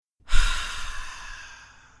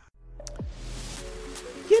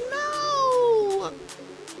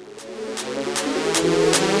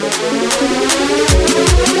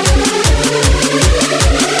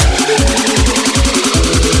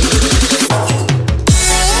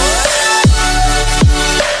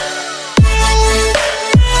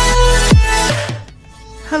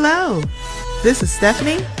This is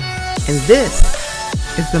Stephanie, and this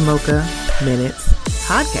is the Mocha Minutes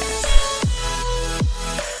Podcast.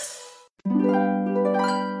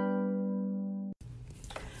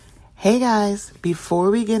 Hey guys,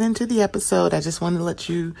 before we get into the episode, I just want to let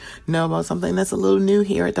you know about something that's a little new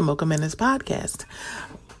here at the Mocha Minutes Podcast.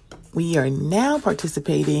 We are now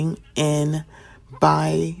participating in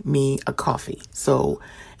Buy Me a Coffee. So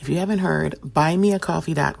if you haven't heard,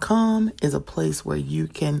 buymeacoffee.com is a place where you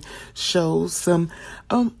can show some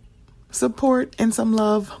support and some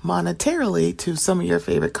love monetarily to some of your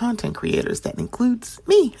favorite content creators. That includes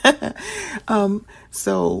me.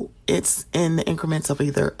 So it's in the increments of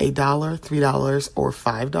either $1, $3, or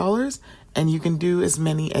 $5, and you can do as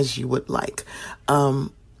many as you would like.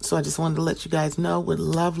 So I just wanted to let you guys know, would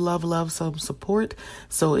love some support.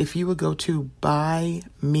 So if you would go to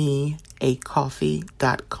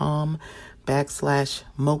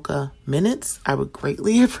buymeacoffee.com/mocha minutes, I would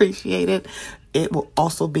greatly appreciate it. It will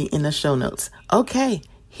also be in the show notes. Okay,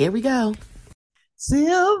 here we go.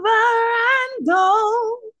 Silver and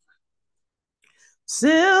gold,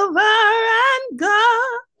 silver and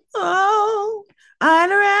gold. I'd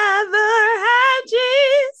rather have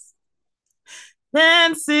Jesus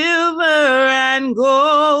than silver and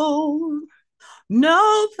gold.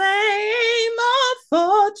 No fame or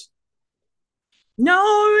fortune,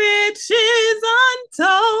 no riches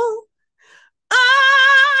untold.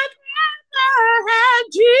 I'd rather have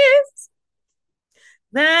Jesus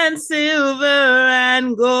than silver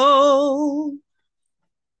and gold.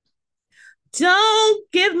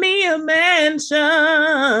 Don't give me a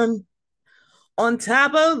mansion on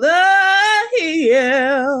top of the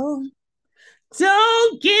hill.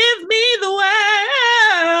 Don't give me the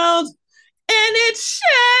world and its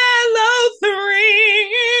shallow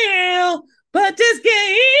thrill, but just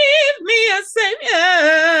give me a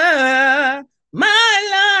savior.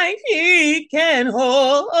 My life he can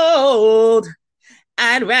hold.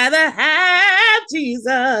 I'd rather have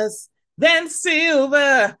Jesus than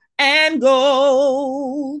silver and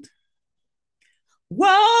gold.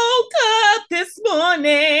 Woke up this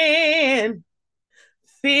morning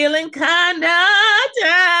feeling kinda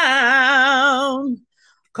down.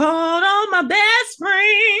 Called on my best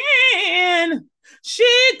friend.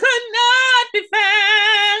 She could not be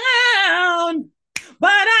found.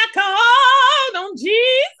 But I called on Jesus.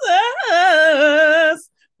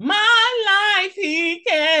 My life he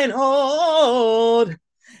can hold.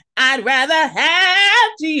 I'd rather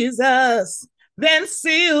have Jesus than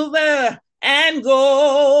silver and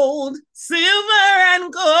gold. Silver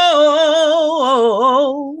and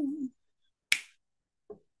gold.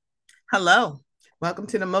 Hello. Welcome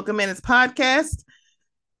to the Mocha Minutes Podcast.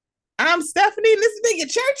 I'm Stephanie, and this has been your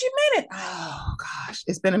churchy minute. Oh, gosh.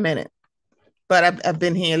 It's been a minute. But I've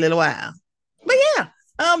been here a little while. But yeah.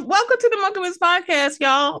 Welcome to the Mocha Minutes Podcast,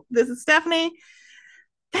 y'all. This is Stephanie.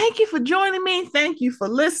 Thank you for joining me. Thank you for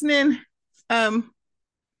listening.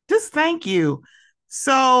 Just thank you.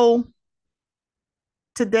 So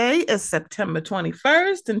today is September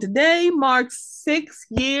 21st, and today marks 6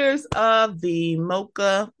 years of the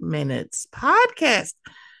Mocha Minutes Podcast.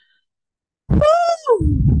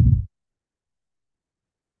 Woo!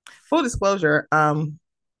 Full disclosure, I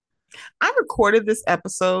recorded this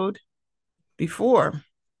episode before,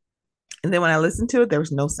 and then when I listened to it, there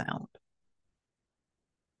was no sound.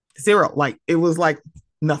 Zero. Like, it was like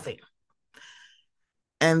nothing.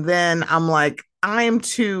 And then I'm like, I am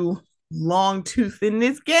too long tooth in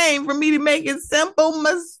this game for me to make simple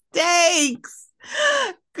mistakes.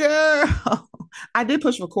 Girl, I did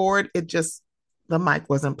push record. It just, the mic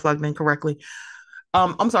wasn't plugged in correctly.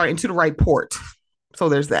 I'm sorry, into the right port. So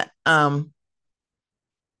there's that.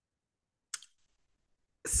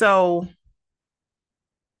 So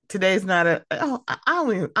today's not I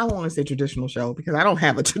won't want to say traditional show because I don't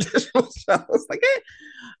have a traditional show. It's like,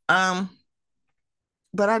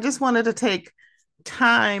 but I just wanted to take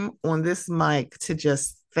time on this mic to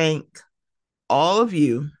just thank all of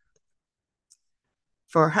you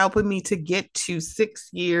for helping me to get to 6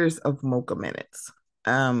 years of Mocha Minutes.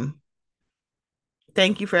 Thank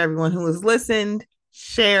you for everyone who has listened,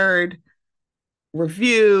 shared,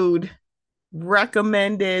 reviewed,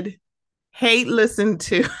 recommended, listened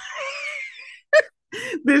to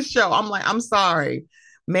this show. I'm like, I'm sorry.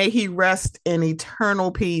 May he rest in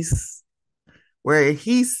eternal peace, where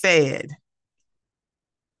he said,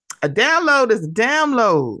 a download is a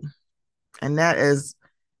download. And that is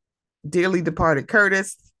dearly departed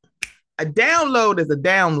Curtis. A download is a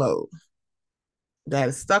download. That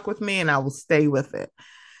has stuck with me, and I will stay with it.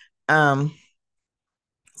 So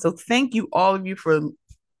thank you, all of you, for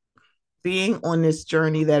being on this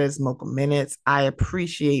journey that is Mocha Minutes. I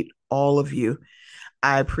appreciate all of you.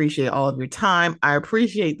 I appreciate all of your time. I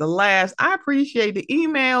appreciate the laughs. I appreciate the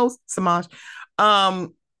emails, Samaj,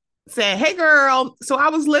 um, saying, "Hey, girl." So I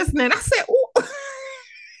was listening. I said, "Ooh."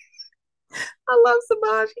 I love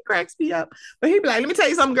Samaj. He cracks me up. But he'd be like, "Let me tell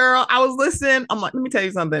you something, girl. I was listening." I'm like, "Let me tell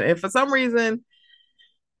you something." If for some reason,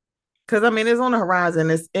 because I mean, it's on the horizon,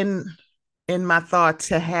 it's in my thought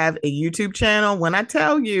to have a YouTube channel. When I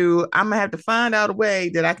tell you, I'm gonna have to find out a way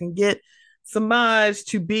that I can get Samaj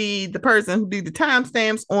to be the person who do the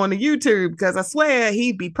timestamps on the YouTube, because I swear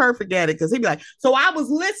he'd be perfect at it. Because he'd be like, "So I was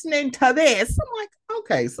listening to this." I'm like,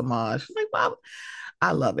 "Okay, Samaj." Like, wow,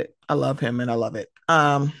 I love it. I love him and I love it.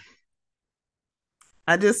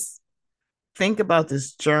 I just think about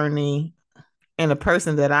this journey and the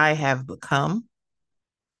person that I have become,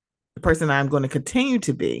 the person I'm going to continue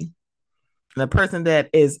to be, and the person that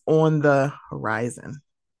is on the horizon.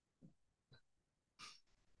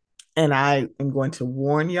 And I am going to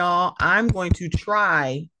warn y'all, I'm going to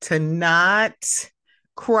try to not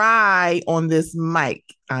cry on this mic.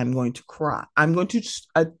 I'm going to cry. I'm going to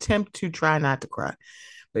attempt to try not to cry.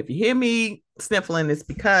 But if you hear me sniffling, it's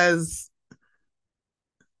because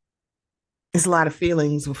it's a lot of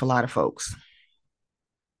feelings with a lot of folks.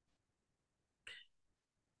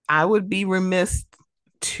 I would be remiss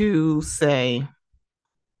to say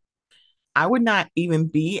I would not even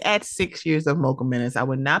be at 6 years of Mocha Minutes. I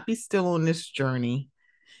would not be still on this journey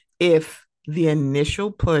if the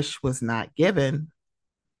initial push was not given.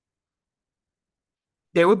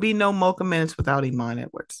 There would be no Mocha Minutes without Iman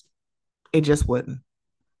Edwards. It just wouldn't.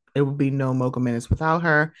 It would be no Mocha Minutes without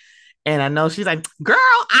her. And I know she's like, "Girl,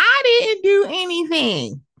 I didn't do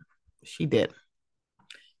anything." She did.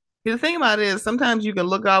 The thing about it is sometimes you can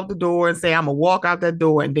look out the door and say, "I'm gonna walk out that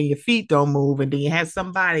door," and then your feet don't move, and then you have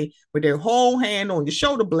somebody with their whole hand on your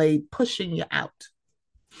shoulder blade pushing you out.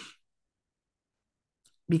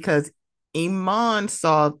 Because Iman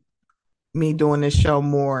saw me doing this show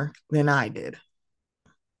more than I did.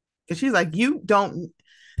 Because she's like, "You don't."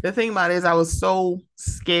 The thing about it is I was so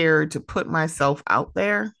scared to put myself out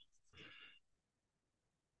there,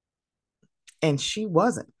 and she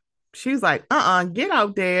wasn't. She's like, "Get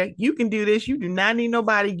out there. You can do this. You do not need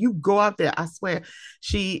nobody. You go out there." I swear.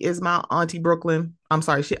 She is my Auntie Brooklyn. I'm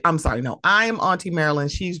sorry. No, I am Auntie Marilyn.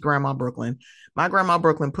 She's Grandma Brooklyn. My Grandma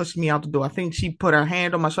Brooklyn pushed me out the door. I think she put her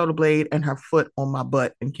hand on my shoulder blade and her foot on my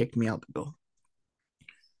butt and kicked me out the door.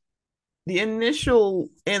 The initial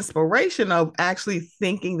inspiration of actually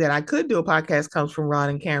thinking that I could do a podcast comes from Rod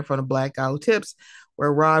and Karen from the Black Guy Who Tips,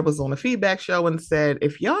 where Rod was on a feedback show and said,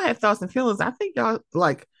 "If y'all have thoughts and feelings, I think y'all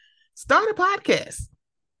like start a podcast."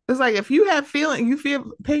 It's like, if you have feeling, you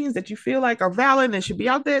feel opinions that you feel like are valid and should be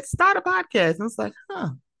out there, start a podcast. And it's like,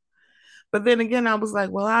 huh. But then again, I was like,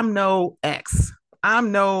 well, I'm no X.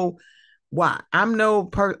 I'm no Y. I'm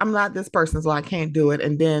not this person, so I can't do it.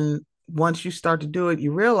 And then once you start to do it,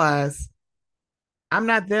 you realize I'm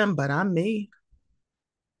not them, but I'm me.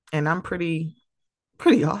 And I'm pretty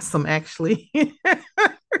awesome, actually.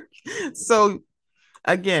 So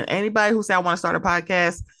again, anybody who said I want to start a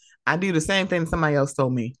podcast, I do the same thing somebody else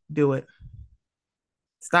told me. Do it.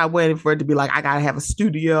 Stop waiting for it to be like, I gotta have a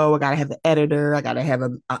studio, I gotta have the editor, I gotta have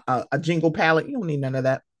a jingle palette. You don't need none of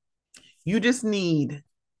that. You just need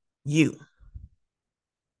you.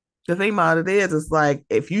 The thing about it is, it's like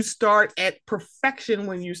if you start at perfection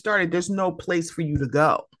when you started, there's no place for you to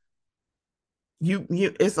go. You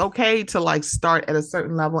it's okay to like start at a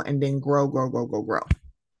certain level and then grow, grow, grow, grow, grow.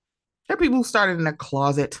 There are people who started in their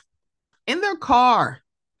closet, in their car,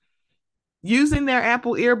 using their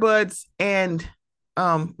Apple earbuds and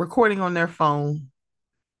recording on their phone.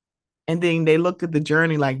 And then they look at the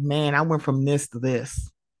journey like, "Man, I went from this to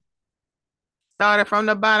this. Started from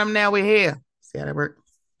the bottom, now we're here." See how that worked?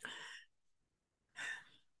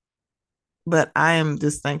 But I am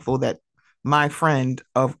just thankful that my friend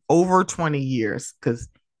of over 20 years, because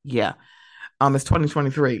yeah, it's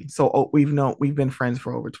 2023. So we've been friends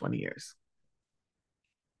for over 20 years.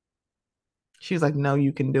 She's like, "No,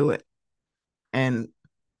 you can do it." And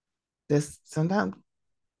this sometimes,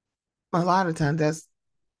 a lot of times, that's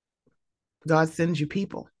God sends you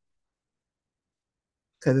people.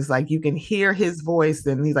 Because it's like you can hear his voice,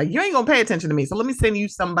 and he's like, "You ain't gonna pay attention to me. So let me send you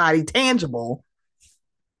somebody tangible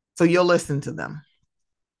so you'll listen to them."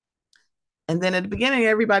 And then at the beginning of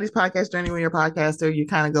everybody's podcast journey, when you're a podcaster, you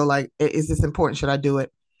kind of go like, "Is this important? Should I do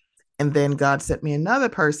it?" And then God sent me another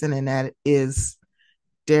person, and that is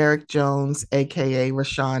Derek Jones, aka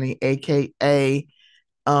Rashani, aka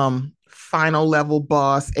final level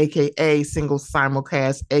boss, aka single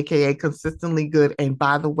simulcast, aka consistently good. And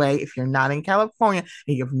by the way, if you're not in California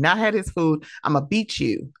and you've not had his food, I'm gonna beat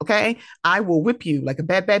you. Okay, I will whip you like a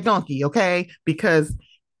bad donkey. Okay, because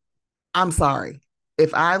I'm sorry,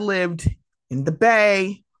 if I lived in the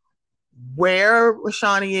Bay where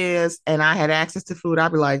Rashani is and I had access to food,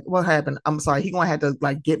 I'd be like, what happened? I'm sorry, he gonna have to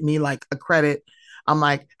like get me like a credit. I'm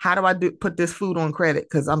like, how do I put this food on credit?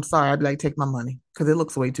 Because I'm sorry, I'd be like, take my money because it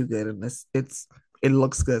looks way too good and it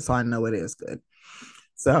looks good, so I know it is good.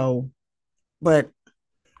 So, but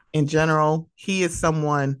in general, he is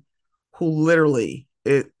someone who literally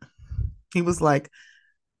he was like,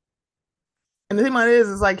 and the thing about it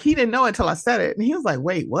is like he didn't know until I said it. And he was like,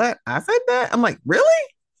 wait, what? I said that? I'm like, really?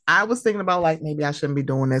 I was thinking about like maybe I shouldn't be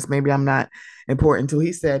doing this. Maybe I'm not important until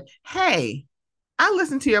he said, hey, I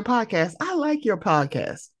listened to your podcast. I like your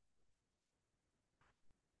podcast.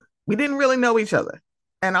 We didn't really know each other.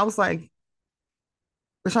 And I was like,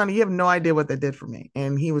 Rashani, you have no idea what that did for me.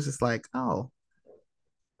 And he was just like, oh,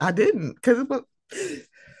 I didn't. Because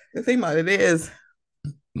the thing about it is,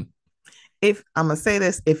 if I'm going to say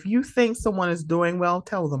this, if you think someone is doing well,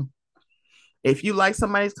 tell them. If you like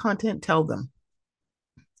somebody's content, tell them.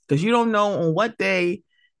 Because you don't know on what day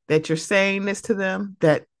that you're saying this to them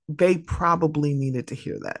that they probably needed to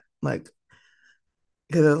hear that. Like,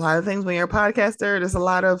 because a lot of things when you're a podcaster, there's a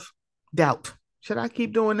lot of doubt. Should I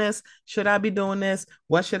keep doing this? Should I be doing this?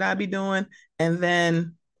 What should I be doing? And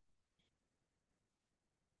then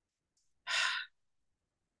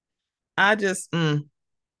I just,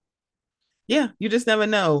 yeah, you just never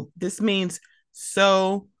know. This means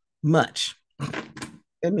so much.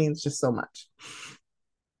 It means just so much.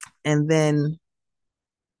 And then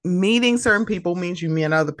meeting certain people means you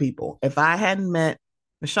meet other people. If I hadn't met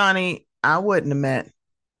Shawnee, I wouldn't have met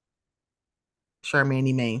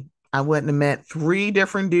Charmaine Maine. I wouldn't have met three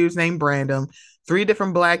different dudes named Brandon, three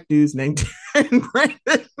different black dudes named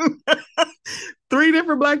Brandon, three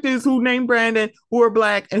different black dudes who named Brandon, who are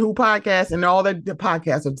black and who podcast, and all the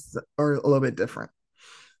podcasts are a little bit different.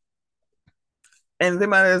 And the thing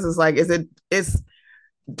about it is like, it's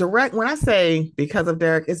direct. When I say because of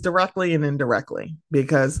Derek, it's directly and indirectly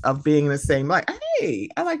because of being the same. Like, hey,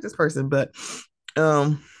 I like this person, but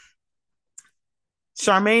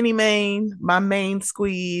Charmaine Main, my main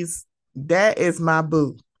squeeze, that is my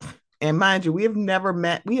boo. And mind you, we have never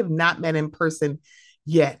met, we have not met in person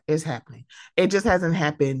yet. It's happening. It just hasn't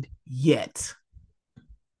happened yet.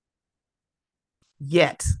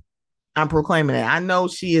 Yet. I'm proclaiming it. I know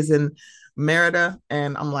she is in Merida,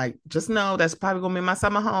 and I'm like, just know that's probably gonna be my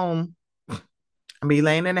summer home. I'll be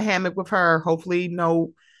laying in a hammock with her. Hopefully,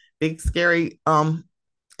 no big scary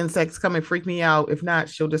insects come and freak me out. If not,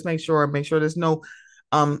 she'll just make sure there's no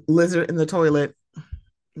lizard in the toilet.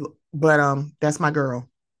 But that's my girl.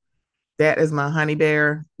 That is my honey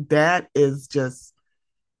bear. That is just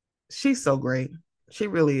she's so great. She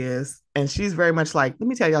really is. And she's very much like, let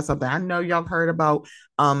me tell y'all something. I know y'all heard about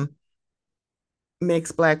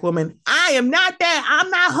mixed black woman. I am not that.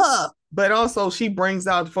 I'm not her. But also she brings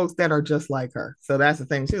out folks that are just like her. So that's the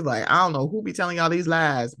thing. She's like, I don't know who be telling y'all these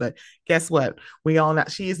lies, but guess what? We all know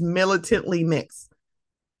she is militantly mixed.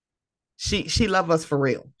 She love us for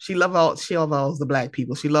real. She love all the black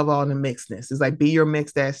people. She love all the mixedness. It's like be your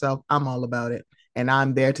mixed ass self. I'm all about it. And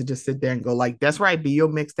I'm there to just sit there and go like, that's right, be your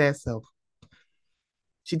mixed ass self.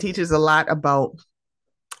 She teaches a lot about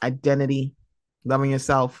identity, loving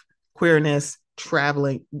yourself, queerness,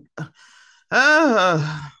 traveling.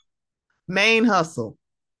 Uh, main hustle.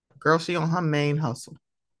 Girl, she on her main hustle.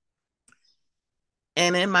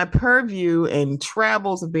 And in my purview and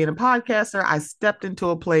travels of being a podcaster, I stepped into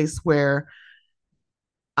a place where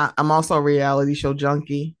I'm also a reality show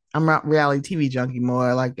junkie. I'm a reality TV junkie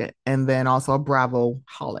more like it. And then also a Bravo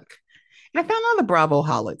holic. And I found other Bravo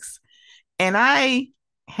holics. And I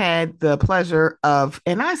had the pleasure of,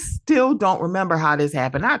 and I still don't remember how this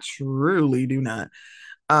happened. I truly do not.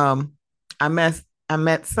 Um, I met I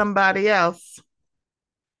met somebody else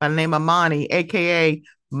by the name of Monty, aka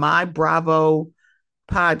my Bravo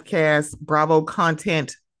podcast, Bravo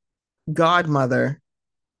content godmother,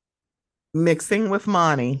 mixing with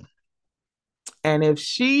Monty. And if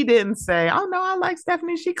she didn't say, oh no, I like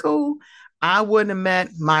Stephanie, she cool, I wouldn't have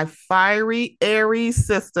met my fiery Aries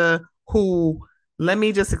sister who, let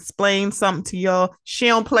me just explain something to y'all. She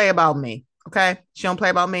don't play about me. Okay. She don't play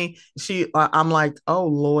about me. I'm like, oh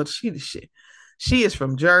Lord, she is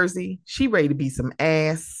from Jersey. She ready to be some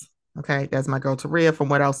ass. Okay. That's my girl Taria from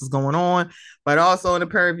What Else Is Going On. But also in the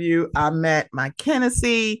purview, I met my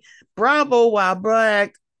Tennessee Bravo Wild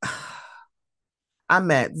Black. I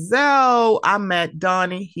met Zell. I met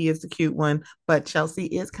Donnie. He is the cute one, but Chelsea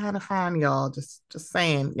is kind of fine, y'all. Just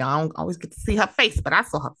saying, y'all don't always get to see her face, but I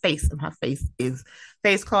saw her face, and her face is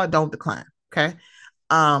face card. Don't decline. Okay.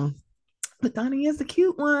 Um, but Donnie is the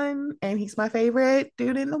cute one, and he's my favorite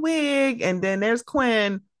dude in the wig. And then there's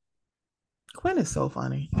Quinn. Quinn is so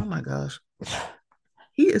funny. Oh my gosh,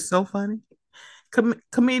 he is so funny.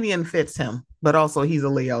 Comedian fits him, but also he's a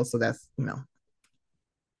Leo, so that's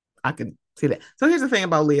I can see that. So here's the thing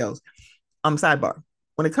about Leos. Sidebar.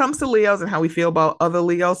 When it comes to Leos and how we feel about other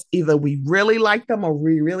Leos, either we really like them or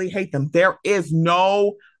we really hate them. There is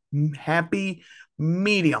no happy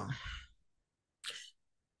medium.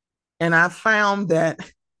 And I found that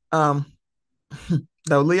um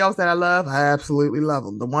the Leos that I love, I absolutely love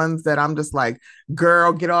them. The ones that I'm just like,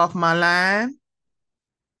 girl, get off my line.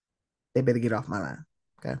 They better get off my line.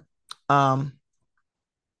 Okay. Um,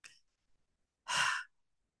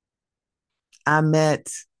 I met,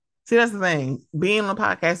 see, that's the thing. Being on a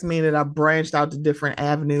podcast means that I branched out to different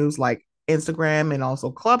avenues like Instagram and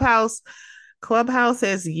also Clubhouse. Clubhouse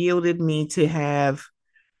has yielded me to have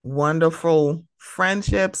wonderful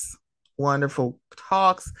friendships, wonderful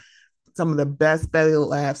talks, some of the best belly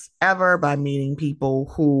laughs ever by meeting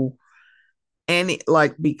people who, and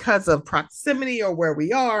like because of proximity or where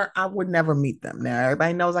we are, I would never meet them. Now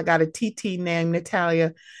everybody knows I got a TT named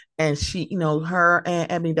Natalia, and she, her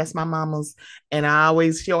and Ebony, that's my mama's. And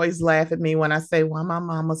she always laugh at me when I say, "Well, my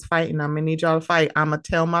mama's fighting. I'm gonna need y'all to fight." I'm gonna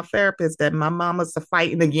tell my therapist that my mama's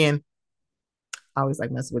fighting again. I always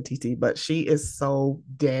like messing with TT, but she is so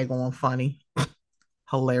daggone funny,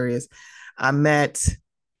 hilarious. I met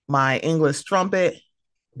my English trumpet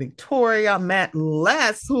Victoria. Met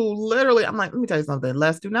Les, who literally, I'm like, let me tell you something.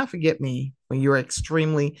 Les, do not forget me when you're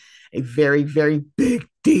extremely a very, very big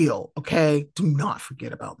deal. Okay. Do not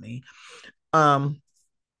forget about me. Um,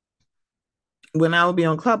 when I would be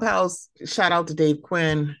on Clubhouse, shout out to Dave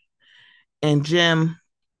Quinn and Jim.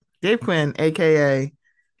 Dave Quinn, aka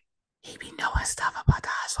he be knowing stuff about the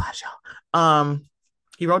Housewives show.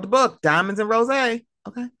 He wrote the book, Diamonds and Rose.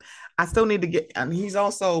 Okay. I still need to get, and he's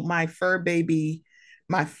also my fur baby,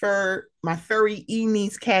 my furry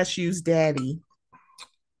e-niece Cashew's daddy.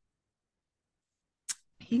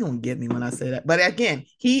 He gonna get me when I say that. But again,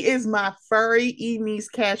 he is my furry e-niece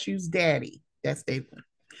Cashew's daddy. That's David.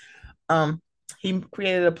 Um, he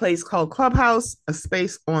created a place called Clubhouse, a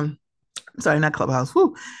space on, sorry, not Clubhouse.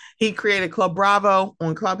 Whew. He created Club Bravo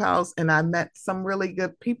on Clubhouse, and I met some really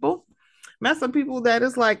good people. Met some people that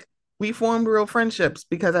is like we formed real friendships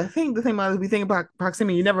because I think the thing about we think about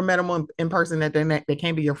proximity, you never met them in person that they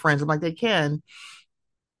can't be your friends. I'm like they can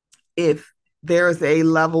if there is a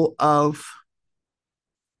level of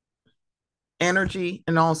energy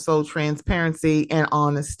and also transparency and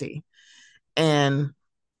honesty. And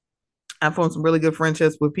I formed some really good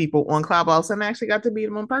friendships with people on Clubhouse and I actually got to meet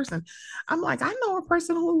them in person. I'm like, I know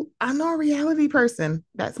a reality person.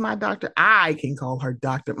 That's my doctor. I can call her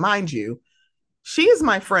doctor. Mind you, she is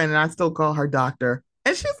my friend and I still call her doctor.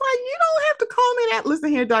 And she's like, you don't have to call me that.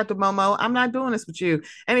 Listen here, Dr. Momo, I'm not doing this with you.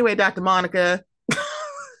 Anyway, Dr. Monica.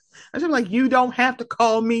 And she's like, you don't have to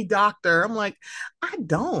call me doctor. I'm like, I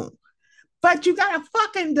don't. But you got a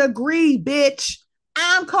fucking degree, bitch.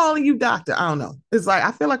 I'm calling you doctor. I don't know. It's like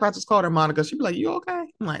I feel like if I just called her Monica, she'd be like, "You okay?"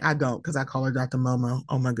 I'm like, I don't, because I call her Dr. Momo.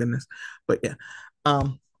 Oh my goodness. But yeah.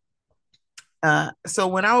 Um, so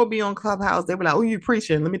when I would be on Clubhouse, they were like, "Oh, you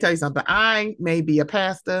preaching?" Let me tell you something. I may be a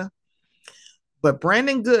pastor, but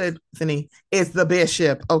Brandon Good, Finney, is the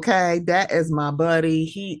bishop. Okay, that is my buddy.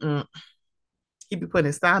 He be putting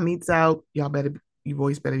his thigh meats out. You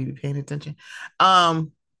boys better be paying attention.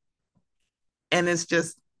 And it's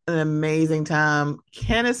just an amazing time.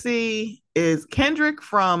 Kendrick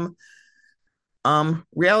from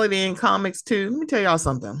Reality and Comics too. Let me tell y'all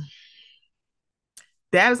something.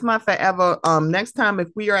 That is my forever. Next time if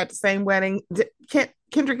we are at the same wedding,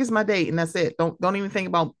 Kendrick is my date, and that's it. Don't even think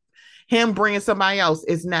about him bringing somebody else.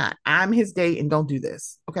 It's not. I'm his date, and don't do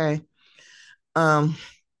this. Okay. Um,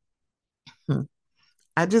 hmm.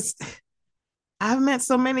 I just I've met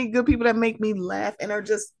so many good people that make me laugh and are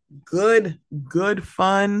just good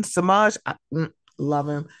fun. Samaj, love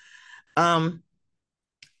him. Um,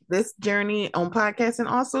 this journey on podcasting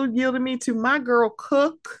also yielded me to my girl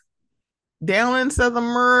Cook down in Southern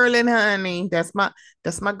Maryland, honey. That's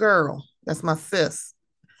my girl. That's my sis.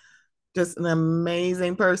 Just an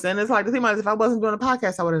amazing person. It's like the thing about it, if I wasn't doing a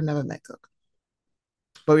podcast, I would have never met Cook.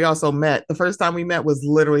 But we also met. The first time we met was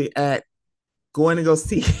literally at going to go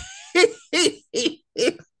see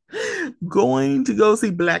going to go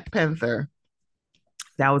see Black Panther.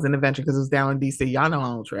 That was an adventure because it was down in DC. Y'all know I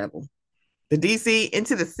don't travel. The DC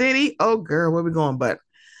into the city. Oh girl, where we going? But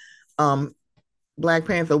um Black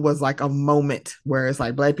Panther was like a moment where it's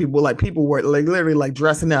like black people, like people were like literally like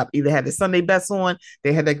dressing up. Either had the Sunday best on,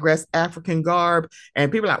 they had that dress African garb,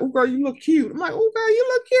 and people were like, "Oh girl, you look cute." I'm like, "Oh girl, you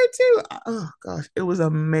look cute too." Oh gosh, it was an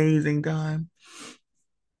amazing time.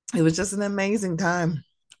 It was just an amazing time.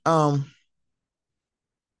 Um,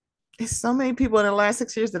 it's so many people in the last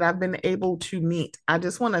 6 years that I've been able to meet. I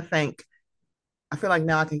just want to thank. I feel like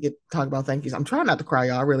now I can get talk about thank yous. I'm trying not to cry,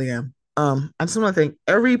 y'all. I really am. I just want to thank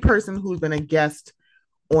every person who's been a guest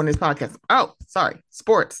on this podcast. Oh, sorry,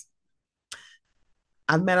 sports.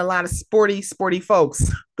 I've met a lot of sporty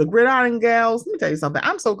folks. The gridiron gals. Let me tell you something.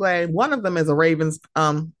 I'm so glad one of them is a Ravens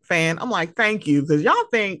fan. I'm like, thank you, because y'all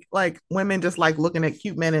think like women just like looking at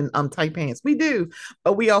cute men in tight pants. We do,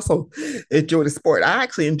 but we also enjoy the sport. I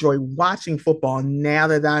actually enjoy watching football now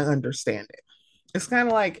that I understand it. It's kind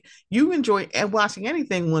of like you enjoy watching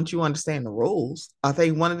anything once you understand the rules. I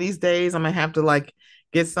think one of these days I'm gonna have to like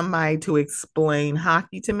get somebody to explain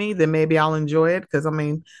hockey to me. Then maybe I'll enjoy it because I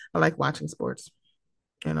mean I like watching sports,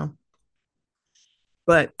 you know.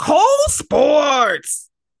 But Cole Sports,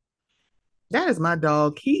 that is my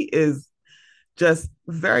dog. He is just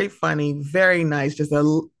very funny, very nice.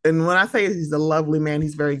 And when I say he's a lovely man,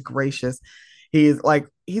 he's very gracious. He is like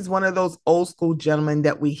he's one of those old school gentlemen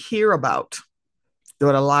that we hear about.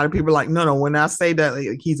 But a lot of people are like, no. When I say that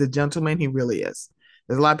like, he's a gentleman, he really is.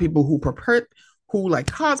 There's a lot of people who like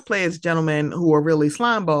cosplay as gentlemen who are really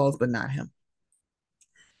slime balls, but not him.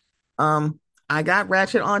 Um, I got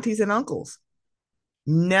ratchet aunties and uncles.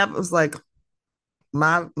 Never was like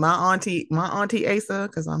my auntie Asa,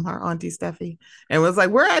 because I'm her auntie Steffi, and it was like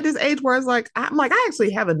we're at this age where it's like I'm like I actually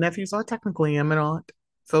have a nephew, so I technically am an aunt.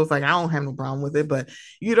 So it's like I don't have no problem with it. But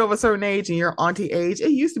you get over a certain age and your auntie age, it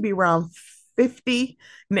used to be around 50,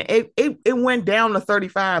 and it went down to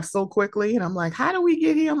 35 so quickly. And I'm like, how do we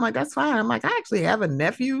get here? I'm like, that's fine. I'm like, I actually have a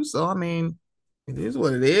nephew, so I mean, it is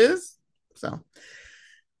what it is. So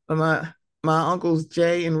but my uncles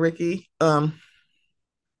Jay and Ricky, I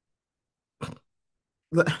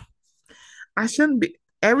shouldn't be.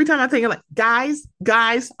 Every time I think, like,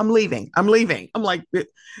 guys, I'm leaving. I'm leaving. I'm like, the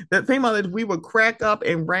thing about it, we would crack up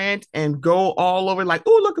and rant and go all over, like,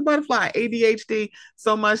 oh, look, a butterfly, ADHD,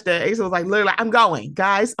 so much that Asa was like, literally, I'm going,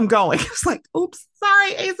 guys, I'm going. It's like, oops,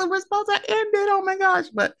 sorry, Asa, we're supposed to end it. Oh my gosh.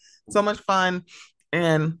 But so much fun.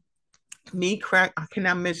 And me crack, I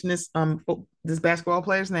cannot mention this basketball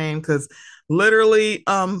player's name because literally,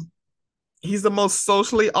 he's the most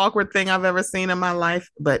socially awkward thing I've ever seen in my life,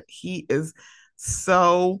 but he is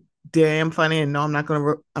so damn funny. And no, I'm not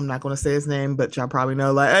gonna say his name, but y'all probably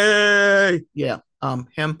know. Like, hey, yeah,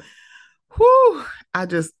 him. Whew, I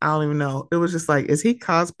don't even know. It was just like, is he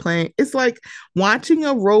cosplaying? It's like watching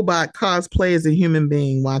a robot cosplay as a human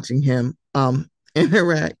being, watching him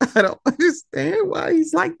interact. I don't understand why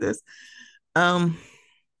he's like this. Um,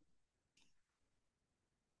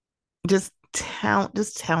 just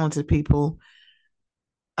talented people.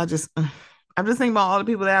 I just I'm just thinking about all the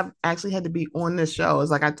people that have actually had to be on this show.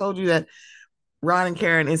 It's like I told you that Ron and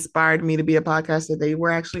Karen inspired me to be a podcaster. They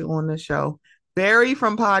were actually on the show. Barry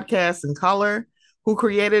from Podcasts in Color, who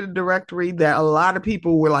created a directory that a lot of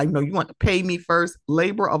people were like, no, you want to pay me first.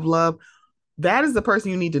 Labor of Love. That is the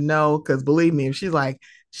person you need to know. Because believe me, if she's like,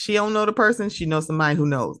 she don't know the person, she knows somebody who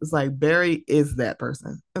knows. It's like Barry is that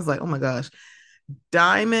person. It's like, oh my gosh.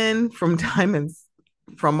 Diamond from Diamonds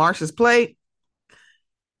from Marsha's Plate.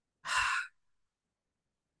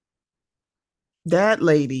 That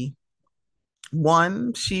lady,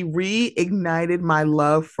 one, she reignited my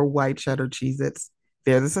love for white cheddar Cheez Its.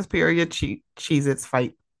 They're the superior Cheez Its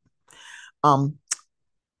fight. Um,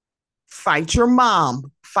 Fight your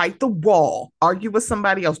mom, fight the wall, argue with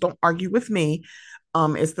somebody else. Don't argue with me.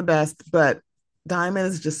 It's the best. But Diamond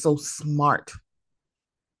is just so smart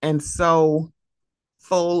and so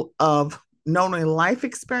full of not only life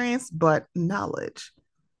experience, but knowledge.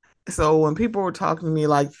 So when people were talking to me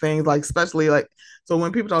like things like, especially like, so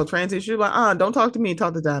when people talk trans issues, like, don't talk to me,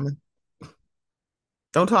 talk to Diamond.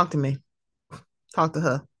 Don't talk to me, talk to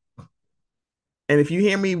her. And if you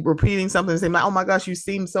hear me repeating something, say, oh my gosh, you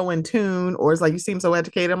seem so in tune, or it's like you seem so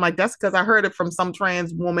educated. I'm like, that's because I heard it from some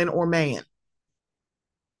trans woman or man.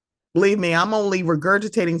 Believe me, I'm only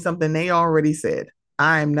regurgitating something they already said.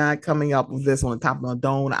 I am not coming up with this on the top of my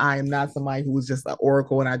dome. I am not somebody who was just an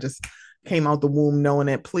oracle and I just came out the womb knowing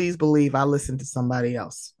it. Please believe I listened to somebody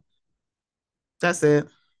else. That's it.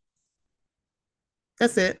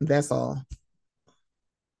 That's it. That's all.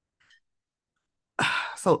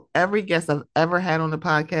 So every guest I've ever had on the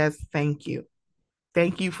podcast, thank you.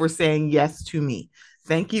 Thank you for saying yes to me.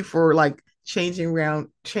 Thank you for like changing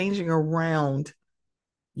around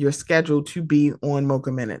your schedule to be on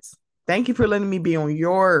Mocha Minutes. Thank you for letting me be on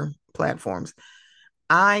your platforms.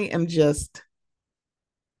 I am just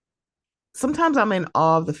sometimes I'm in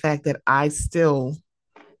awe of the fact that I still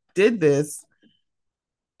did this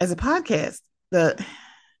as a podcast. The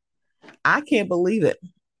I can't believe it.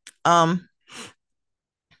 Um,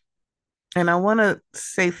 and I want to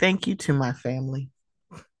say thank you to my family.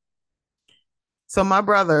 So my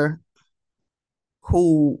brother,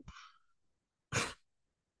 who,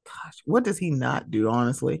 gosh, what does he not do?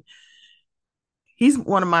 Honestly, he's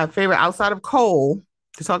one of my favorite outside of Cole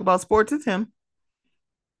to talk about sports with him.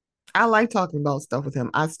 I like talking about stuff with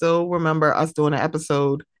him. I still remember us doing an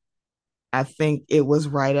episode. I think it was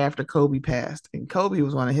right after Kobe passed, and Kobe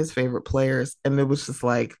was one of his favorite players, and it was just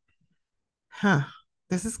like, huh,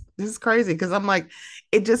 this is crazy because I'm like,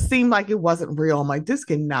 it just seemed like it wasn't real. I'm like, this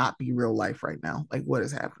cannot be real life right now. Like, what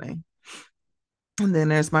is happening? And then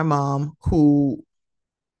there's my mom who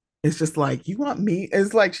is just like, you want me?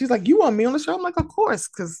 It's like she's like, you want me on the show? I'm like, of course,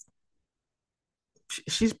 because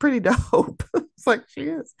she's pretty dope. It's like she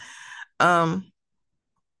is. Um,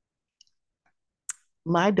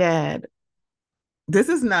 my dad, this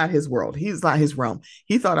is not his world. He's not his realm.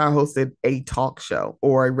 He thought I hosted a talk show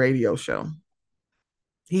or a radio show.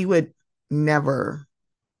 He would never.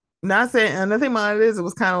 Not saying another thing about it is it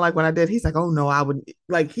was kind of like when I did, he's like, oh no, I would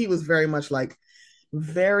like he was very much like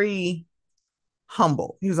very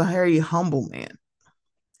humble. He was a very humble man.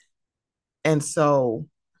 And so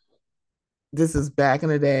this is back in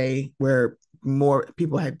the day where more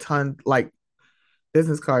people had ton like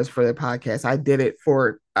business cards for their podcast. I did it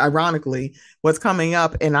for ironically what's coming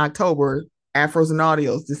up in October, Afros and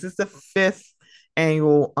Audios. This is the fifth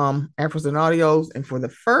annual Afros and Audios. And for the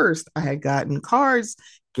first, I had gotten cards,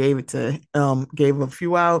 gave a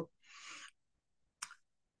few out.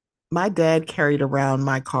 My dad carried around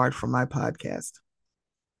my card for my podcast.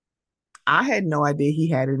 I had no idea he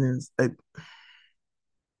had it in his,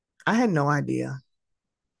 I had no idea.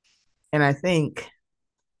 And I think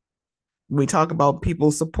we talk about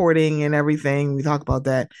people supporting and everything. We talk about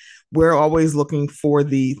that. We're always looking for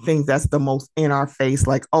the things that's the most in our face,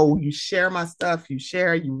 like, oh, you share my stuff, you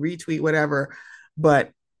share, you retweet, whatever.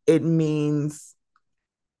 But it means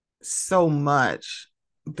so much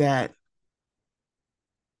that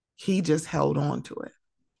he just held on to it.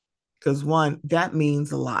 Because one, that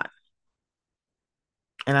means a lot.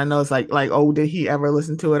 And I know it's oh, did he ever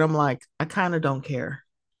listen to it? I'm like, I kind of don't care.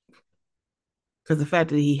 Because the fact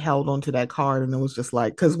that he held on to that card and it was just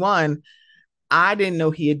like, because one, I didn't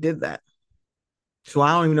know he had did that. So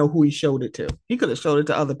I don't even know who he showed it to. He could have showed it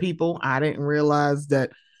to other people. I didn't realize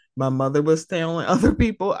that my mother was telling other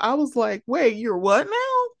people. I was like, wait, you're what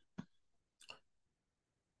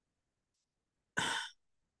now?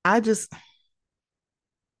 I just,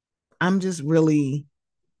 I'm just really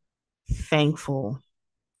thankful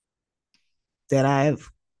that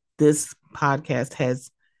this podcast has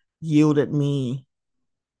yielded me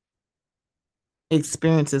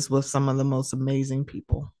experiences with some of the most amazing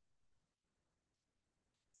people.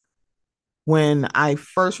 When I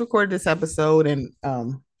first recorded this episode and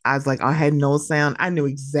I was like, I had no sound. I knew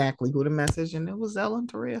exactly who to message, and it was Ellen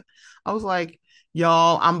Taria. I was like,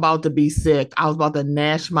 y'all, I'm about to be sick. I was about to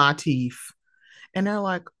gnash my teeth. And they're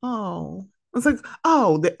like, oh. It's like,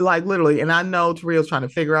 oh, like literally. And I know Taria's trying to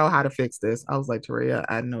figure out how to fix this. I was like, Taria,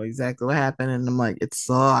 I know exactly what happened. And I'm like, it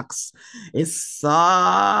sucks. It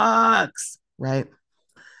sucks. Right.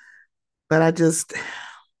 But I just,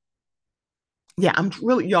 yeah, I'm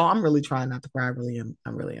really trying not to cry. I really am. I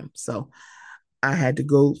really am. So I had to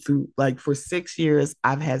go through like for 6 years.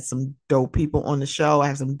 I've had some dope people on the show. I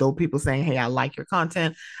have some dope people saying, hey, I like your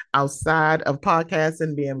content outside of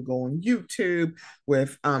podcasting, being able to go on YouTube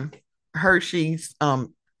with Hershey's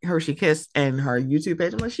Hershey Kiss and her YouTube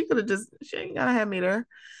page. I'm like, she ain't gotta have me there.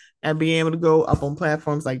 And being able to go up on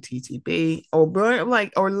platforms like TTB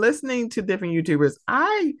or listening to different YouTubers.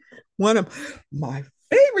 One of my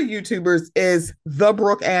favorite YouTubers is the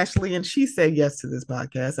Brooke Ashley, and she said yes to this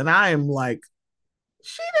podcast. And I am like,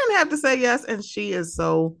 she didn't have to say yes, and she's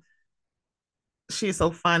so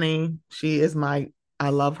funny. She is I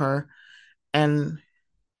love her. And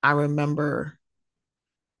I remember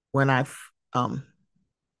when I um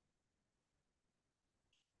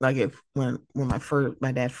like if when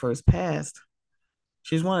my dad first passed,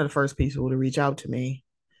 she's one of the first people to reach out to me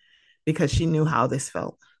because she knew how this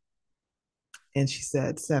felt. And she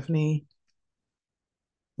said, Stephanie,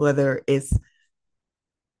 whether it's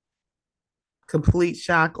complete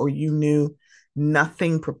shock or you knew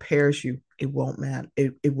nothing prepares you, it won't matter.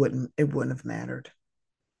 It wouldn't have mattered.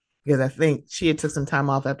 because I think she had took some time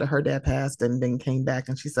off after her dad passed and then came back,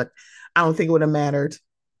 and she's like, I don't think it would have mattered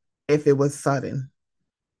if it was sudden.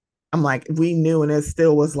 I'm like, we knew, and it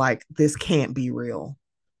still was like, this can't be real.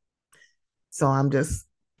 So I'm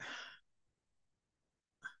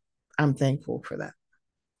thankful for that.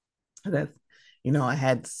 That I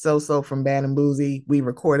had So from Bad and Boozy. We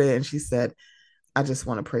recorded, and she said, I just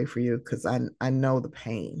want to pray for you because I know the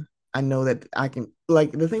pain. I know that I can,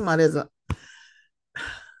 like, the thing about it is,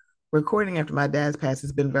 recording after my dad's passed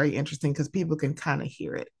has been very interesting because people can kind of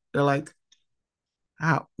hear it. They're like,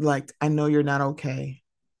 how, like, I know you're not okay.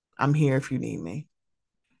 I'm here if you need me.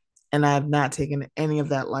 And I have not taken any of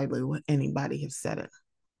that lightly when anybody has said it.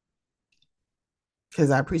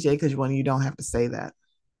 Because I appreciate, because when you don't have to say that.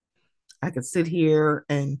 I could sit here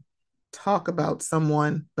and talk about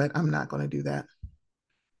someone, but I'm not going to do that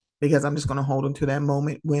because I'm just going to hold them to that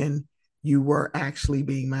moment when you were actually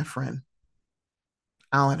being my friend.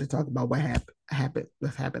 I don't have to talk about what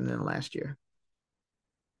happened in the last year.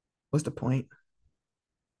 What's the point?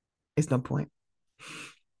 It's no point.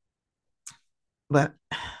 But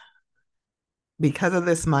because of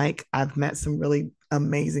this mic, I've met some really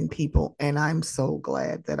amazing people, and I'm so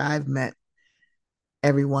glad that I've met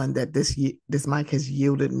everyone that this mic has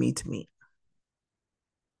yielded me to meet.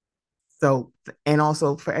 So, and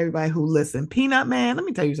also for everybody who listen, Peanut Man, let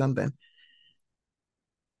me tell you something.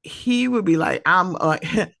 He would be like, I'm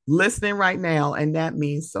listening right now, and that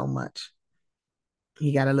means so much.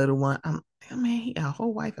 He got a little one. Man, he got a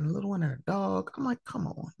whole wife and a little one and a dog. I'm like, come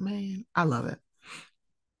on, man. I love it.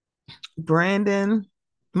 Brandon,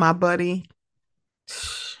 my buddy,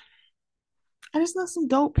 I just know some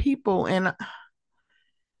dope people, and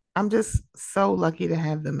I'm just so lucky to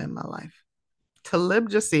have them in my life. Talib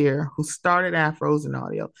Jasir, who started Afros and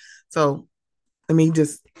Audio. So let me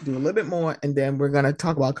just do a little bit more, and then we're gonna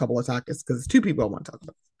talk about a couple of topics because it's two people I want to talk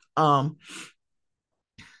about.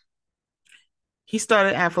 He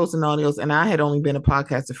started Afros and Audios, and I had only been a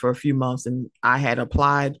podcaster for a few months, and I had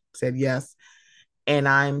applied, said yes, and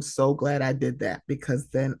I'm so glad I did that because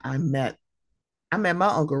then I met my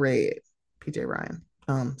Uncle Red, PJ Ryan.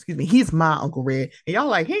 Excuse me, he's my Uncle Red, and y'all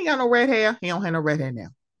like he ain't got no red hair. He don't have no red hair now,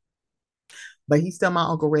 but he's still my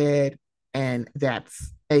Uncle Red, and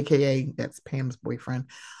that's AKA that's Pam's boyfriend.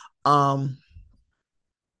 Um,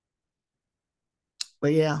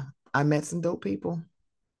 but yeah, I met some dope people.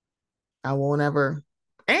 I won't ever.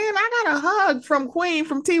 And I got a hug from Queen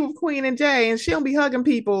from Tea with Queen and Jay, and she'll be hugging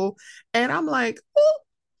people, and I'm like, oh.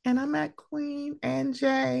 And I met Queen and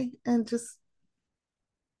Jay, and just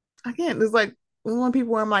again, it's like one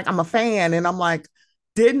people where I'm like, I'm a fan, and I'm like,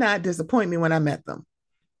 did not disappoint me when I met them.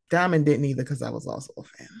 Diamond didn't either because I was also a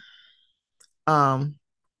fan. Um,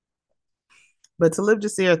 but to live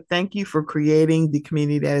just here, thank you for creating the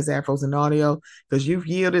community that is Afros and Audio because you've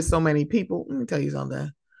yielded so many people. Let me tell you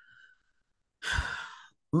something.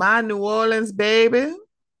 My New Orleans baby,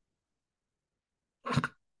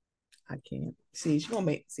 I can't see. She gonna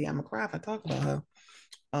make see. I'm gonna cry if I talk about her.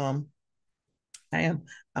 Um, I am.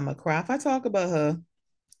 I'm gonna cry if I talk about her,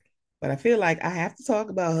 but I feel like I have to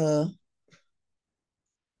talk about her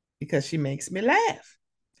because she makes me laugh.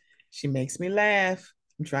 She makes me laugh.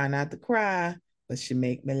 I'm trying not to cry, but she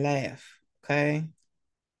make me laugh. Okay,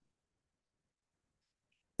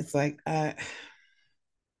 it's like I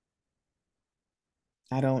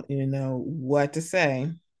don't even know what to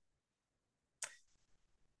say.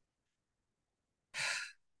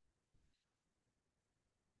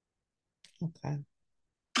 Okay,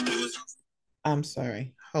 I'm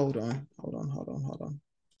sorry. Hold on. Hold on. Hold on. Hold on.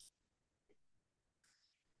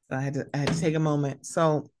 So I had to take a moment.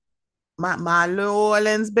 So my New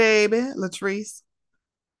Orleans baby, Latrice.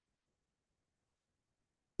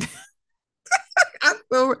 I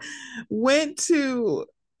so went to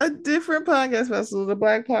a different podcast festival, the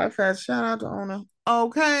Black Pod Fest. Shout out to owner.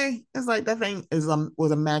 Okay, it's like that thing is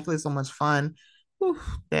was immaculate, so much fun. Whew,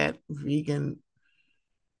 that vegan,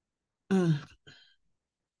 mm,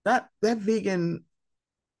 that vegan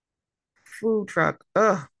food truck.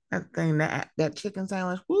 Ugh, that thing that chicken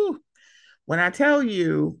sandwich. Whew. When I tell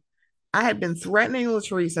you, I had been threatening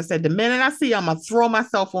Latrice. I said, the minute I see you, I'm gonna throw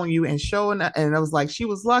myself on you and show. And I was like, she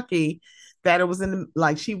was lucky that it was in the,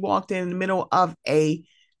 like she walked in the middle of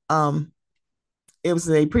um it was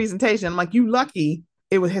a presentation. I'm like, you lucky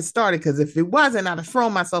it was had started because if it wasn't, I'd have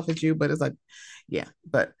thrown myself at you. But it's like, yeah.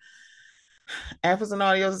 But Afros and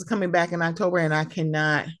Audios is coming back in October, and I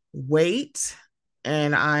cannot wait.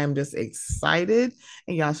 And I am just excited,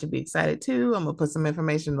 and y'all should be excited too. I'm gonna put some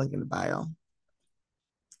information link in the bio.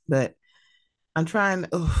 But I'm trying.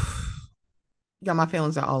 Yeah, my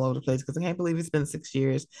feelings are all over the place because I can't believe it's been 6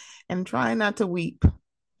 years, and I'm trying not to weep.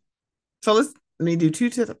 So let me do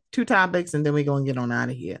two topics and then we're going to get on out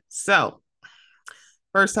of here. So,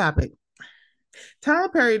 first topic. Tyler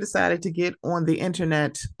Perry decided to get on the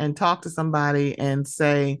internet and talk to somebody and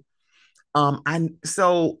say, I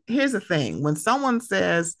so here's the thing. When someone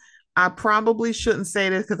says, I probably shouldn't say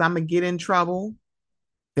this because I'm gonna get in trouble,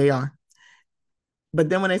 they are. But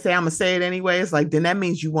then when they say I'm gonna say it anyway, it's like then that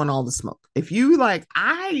means you want all the smoke. If you like,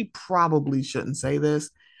 I probably shouldn't say this,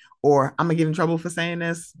 or I'm gonna get in trouble for saying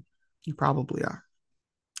this, you probably are.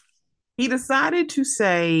 He decided to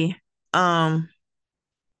say, um,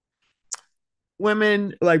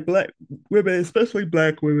 women like black women, especially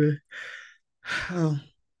black women,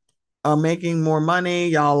 are making more money.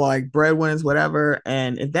 Y'all like breadwinners, whatever.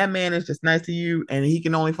 And if that man is just nice to you and he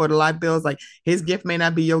can only afford the light bills, like his gift may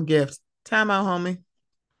not be your gift. Time out, homie.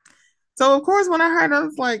 So of course, when I heard, it, I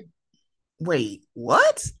was like, "Wait,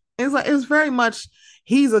 what?" It's like it was very much.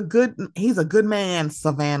 He's a good man,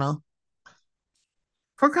 Savannah.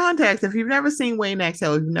 For context, if you've never seen Wayne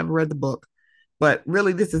Exhale, if you've never read the book, but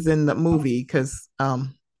really this is in the movie because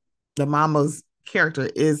the mama's character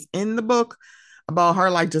is in the book about her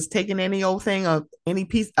like just taking any old thing or any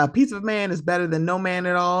piece a piece of man is better than no man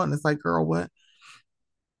at all, and it's like, girl, what?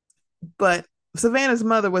 But Savannah's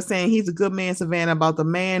mother was saying he's a good man, Savannah, about the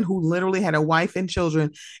man who literally had a wife and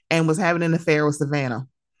children and was having an affair with Savannah,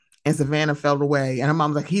 and Savannah fell away, and her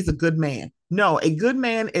mom's like, he's a good man. No, a good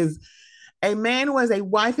man is a man who has a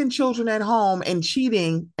wife and children at home and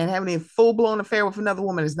cheating and having a full-blown affair with another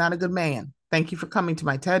woman is not a good man. Thank you for coming to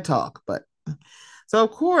my TED talk. But so of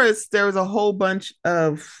course there was a whole bunch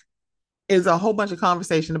of is a whole bunch of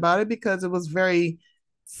conversation about it because it was very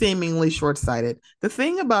seemingly short-sighted. The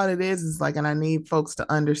thing about it is like, and I need folks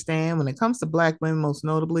to understand when it comes to black women, most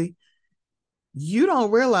notably, you don't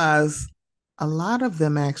realize a lot of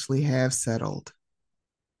them actually have settled.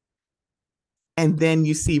 And then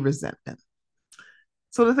you see resentment.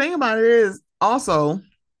 So the thing about it is also,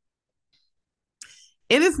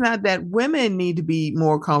 it is not that women need to be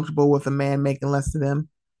more comfortable with a man making less than them.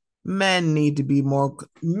 Men need to be more.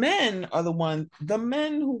 Men are the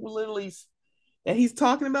men who literally that he's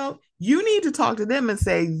talking about. You need to talk to them and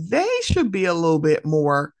say they should be a little bit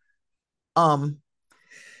more um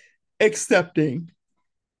accepting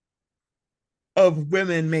of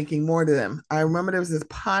women making more to them. I remember there was this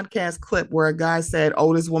podcast clip where a guy said,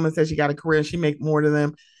 "Oh, this woman said she got a career and she make more to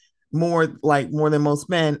them, more than most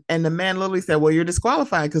men." And the man literally said, "Well, you're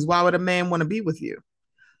disqualified because why would a man want to be with you?"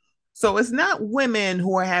 So it's not women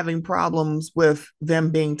who are having problems with them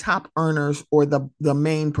being top earners or the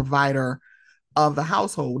main provider of the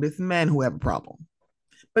household. It's men who have a problem.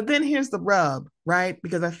 But then here's the rub, right?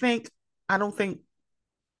 Because I don't think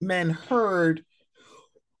men heard,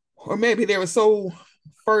 or maybe they were so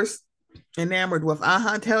first enamored with,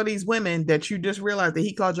 tell these women that you just realized that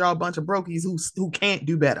he called y'all a bunch of brokies who can't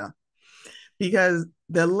do better. Because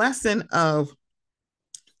the lesson of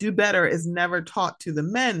do better is never taught to the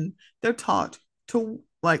men. They're taught to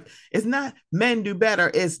like, it's not men do better,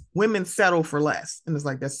 it's women settle for less. And it's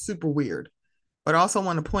like, that's super weird. But I also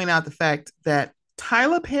want to point out the fact that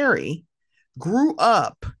Tyler Perry grew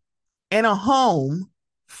up in a home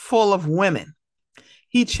full of women.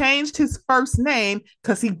 He changed his first name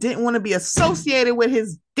because he didn't want to be associated with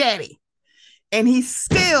his daddy. And he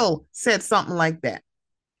still said something like that.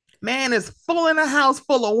 Man is full in a house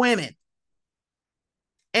full of women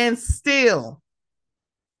and still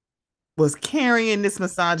was carrying this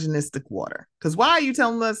misogynistic water. Because why are you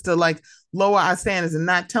telling us to like lower our standards and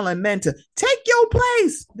not telling men to take your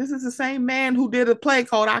place? This is the same man who did a play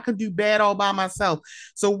called I Could Do Bad All by Myself.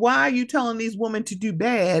 So why are you telling these women to do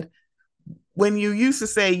bad when you used to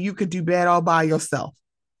say you could do bad all by yourself?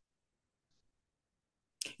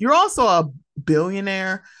 You're also a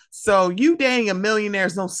billionaire. So you dating a millionaire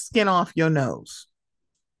is no skin off your nose.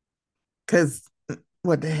 Because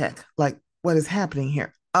what the heck? Like, what is happening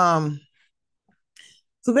here?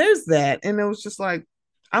 So there's that. And it was just like,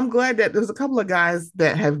 I'm glad that there's a couple of guys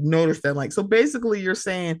that have noticed that. Like, so basically you're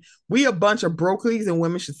saying we a bunch of brokies and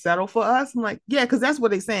women should settle for us. I'm like, yeah, because that's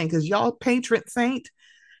what they're saying. Because y'all patron saint,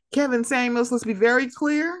 Kevin Samuels, let's be very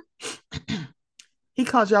clear. He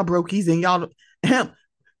called y'all brokies and y'all him.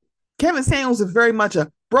 Kevin Samuels is very much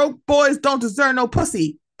a broke boys don't deserve no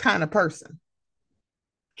pussy kind of person.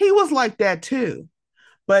 He was like that too.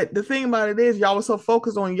 But the thing about it is, y'all was so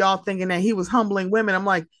focused on y'all thinking that he was humbling women. I'm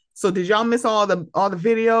like, so did y'all miss all the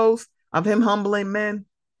videos of him humbling men?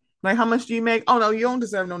 Like, how much do you make? Oh no, you don't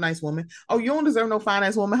deserve no nice woman. Oh, you don't deserve no fine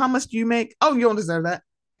ass woman. How much do you make? Oh, you don't deserve that.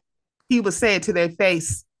 He would say it to their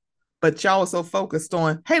face, but y'all was so focused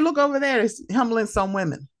on, hey, look over there, it's humbling some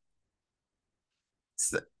women.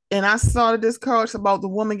 So, and I saw the discourse about the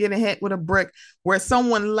woman getting hit with a brick where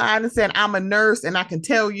someone lied and said, I'm a nurse and I can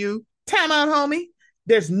tell you, time out, homie.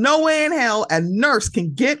 There's no way in hell a nurse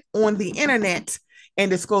can get on the internet and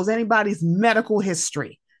disclose anybody's medical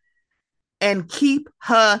history and keep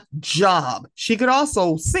her job. She could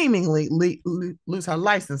also seemingly lose her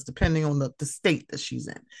license depending on the state that she's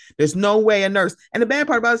in. There's no way a nurse, and the bad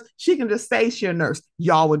part about it is she can just say she's a nurse.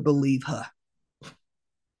 Y'all would believe her.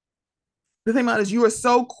 The thing about it is you are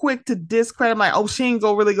so quick to discredit, like, oh, she ain't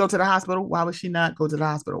really go to the hospital. Why would she not go to the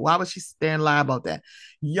hospital? Why would she stand and lie about that?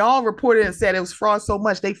 Y'all reported and said it was fraud so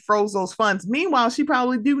much they froze those funds. Meanwhile, she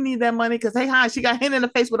probably do need that money because, hey, hi, she got hit in the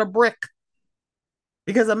face with a brick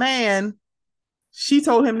because a man, she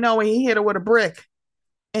told him no and he hit her with a brick.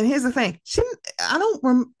 And here's the thing.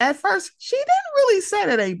 At first, she didn't really say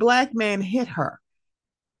that a black man hit her.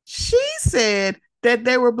 She said that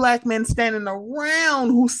there were black men standing around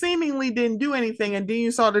who seemingly didn't do anything. And then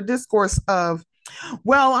you saw the discourse of,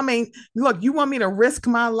 well, I mean, look, you want me to risk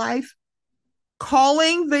my life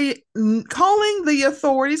calling the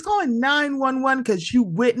authorities, calling 911 because you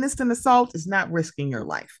witnessed an assault is not risking your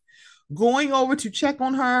life. Going over to check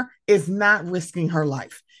on her is not risking her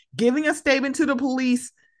life. Giving a statement to the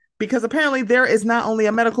police, because apparently there is not only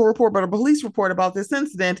a medical report, but a police report about this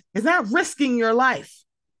incident, is not risking your life.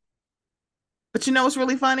 But you know what's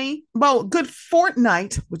really funny? Well, good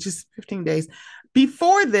fortnight, which is 15 days,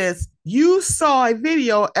 before this, you saw a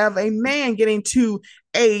video of a man getting to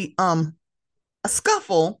a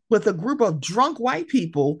scuffle with a group of drunk white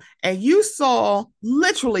people, and you saw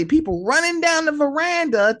literally people running down the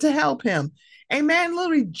veranda to help him. A man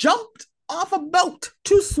literally jumped off a boat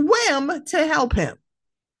to swim to help him.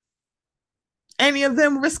 Any of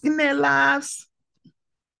them risking their lives?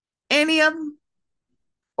 Any of them?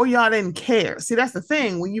 Or y'all didn't care? See, that's the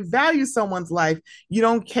thing. When you value someone's life, you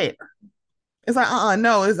don't care. It's like,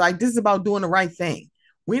 no, it's like, this is about doing the right thing.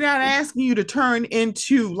 We're not asking you to turn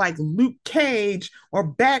into like Luke Cage or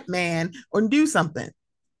Batman or do something.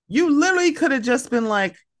 You literally could have just been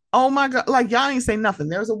like, oh my God, like y'all ain't say nothing.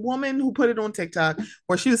 There was a woman who put it on TikTok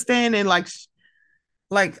where she was standing like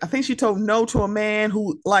I think she told no to a man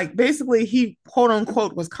who like basically he quote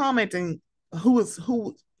unquote was commenting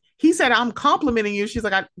who he said, I'm complimenting you. She's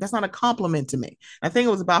like, that's not a compliment to me. I think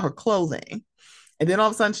it was about her clothing. And then all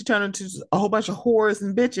of a sudden she turned into a whole bunch of whores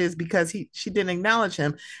and bitches because she didn't acknowledge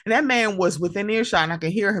him. And that man was within earshot and I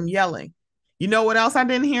could hear him yelling. You know what else I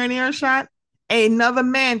didn't hear in earshot? Another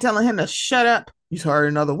man telling him to shut up. You heard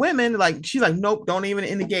another woman, like she's like, nope, don't even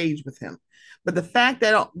engage with him. But the fact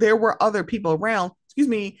that there were other people around, excuse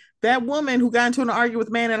me, that woman who got into an argument with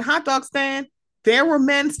a man at a hot dog stand, there were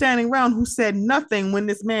men standing around who said nothing when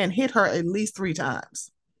this man hit her at least 3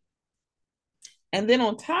 times. And then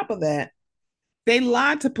on top of that, they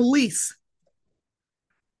lied to police.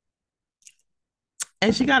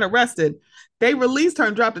 And she got arrested. They released her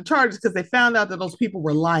and dropped the charges because they found out that those people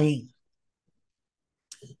were lying.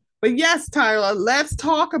 But yes, Tyler, let's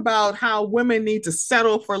talk about how women need to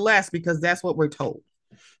settle for less because that's what we're told.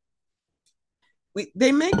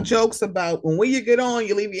 They make jokes about when you get on,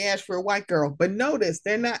 you leave your ass for a white girl. But notice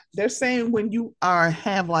they're saying when you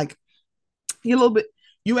have like you a little bit,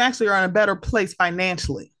 you actually are in a better place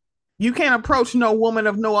financially. You can't approach no woman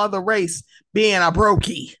of no other race being a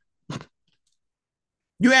brokey.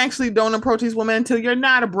 You actually don't approach these women until you're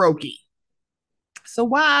not a brokey. So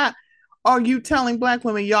why are you telling black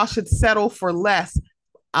women y'all should settle for less?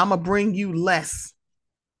 I'm going to bring you less.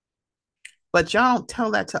 But y'all don't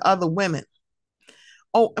tell that to other women.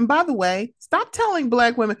 Oh, and by the way, stop telling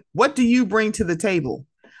black women, what do you bring to the table?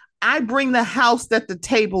 I bring the house that the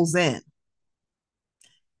table's in.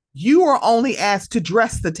 You are only asked to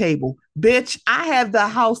dress the table. Bitch, I have the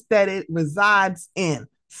house that it resides in.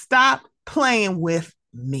 Stop playing with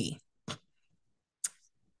me.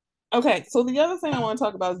 Okay, so the other thing I want to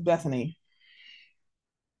talk about is Bethany.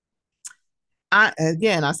 I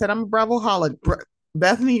said I'm a Bravo-holic.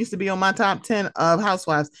 Bethany used to be on my top 10 of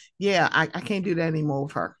housewives. Yeah, I can't do that anymore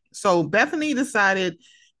with her. So Bethany decided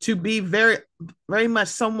to be very, very much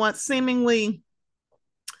somewhat seemingly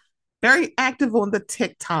very active on the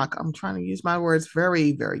TikTok. I'm trying to use my words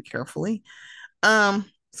very, very carefully.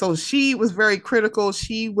 So she was very critical.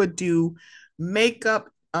 She would do makeup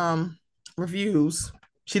reviews.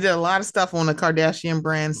 She did a lot of stuff on the Kardashian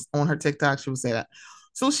brands on her TikTok. She would say that.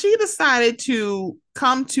 So she decided to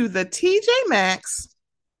come to the TJ Maxx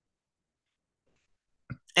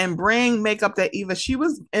and bring makeup that either she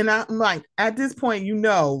was, and I'm like, at this point,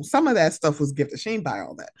 some of that stuff was gifted. She didn't buy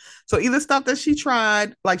all that. So either stuff that she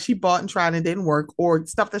tried, like she bought and tried and didn't work, or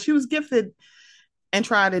stuff that she was gifted and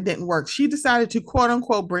tried it, didn't work. She decided to quote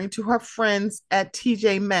unquote bring to her friends at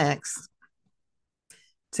TJ Maxx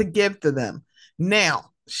to give to them.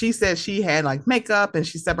 Now, she said she had like makeup and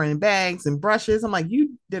she's separating bags and brushes. I'm like,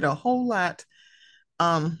 you did a whole lot,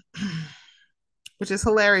 um, which is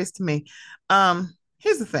hilarious to me.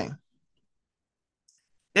 Here's the thing: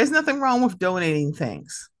 there's nothing wrong with donating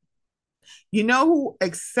things. You know who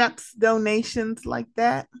accepts donations like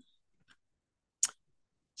that?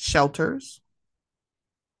 Shelters,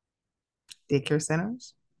 daycare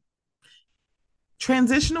centers,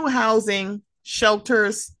 transitional housing,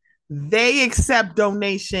 shelters. They accept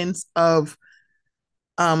donations of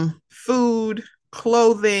food,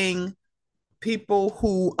 clothing, people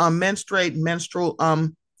who menstruate, menstrual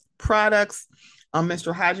products,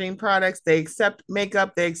 menstrual hygiene products. They accept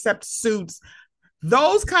makeup. They accept suits.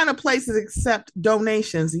 Those kind of places accept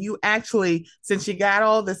donations. You actually, since you got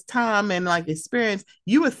all this time and like experience,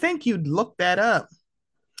 you would think you'd look that up.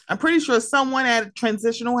 I'm pretty sure someone at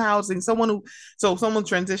transitional housing, someone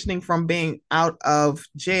transitioning from being out of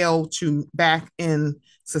jail to back in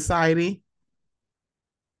society.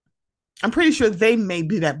 I'm pretty sure they may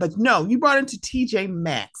do that, but no, you brought it to TJ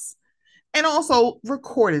Maxx and also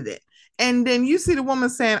recorded it. And then you see the woman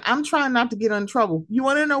saying, I'm trying not to get in trouble. You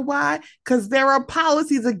want to know why? Because there are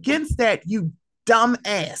policies against that, you dumb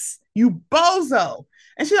ass, you bozo.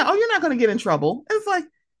 And she's like, oh, you're not going to get in trouble. And it's like,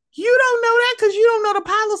 you don't know that because you don't know the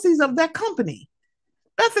policies of that company.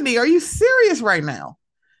 Bethany, are you serious right now?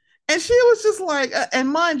 And she was just like, and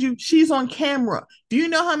mind you, she's on camera. Do you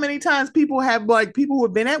know how many times people have like people who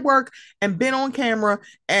have been at work and been on camera,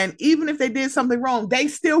 and even if they did something wrong, they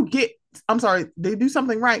still get, I'm sorry, they do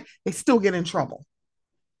something right, they still get in trouble.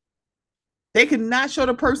 They could not show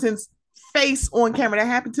the person's face on camera. That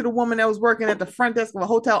happened to the woman that was working at the front desk of a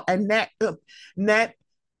hotel, and that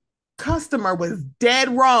customer was dead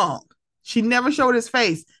wrong. She never showed his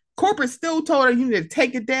face. Corporate still told her you need to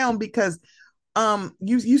take it down because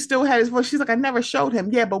you still had his voice. She's like, I never showed him.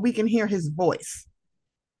 Yeah, but we can hear his voice.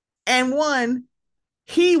 And one,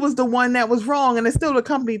 he was the one that was wrong, and it's still the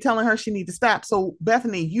company telling her she needs to stop. So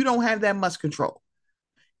Bethany, you don't have that much control.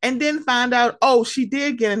 And then find out, oh, she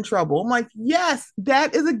did get in trouble. I'm like, yes,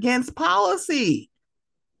 that is against policy.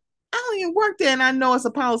 I don't even work there, and I know it's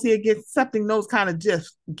a policy against accepting those kind of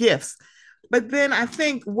gifts. But then I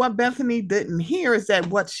think what Bethany didn't hear is that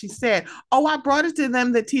what she said, oh, I brought it to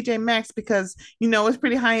them, the TJ Maxx, because, it's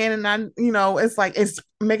pretty high end. And it's like, it's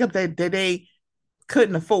makeup that they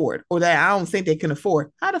couldn't afford or that I don't think they can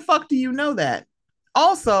afford. How the fuck do you know that?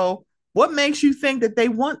 Also, what makes you think that they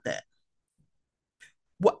want that?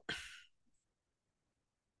 What?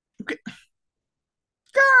 Girl,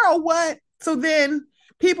 what? So then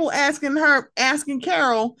people asking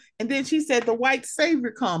Carol, and then she said the white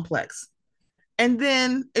savior complex. And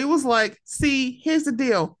then it was like, see, here's the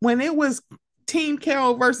deal. When it was Team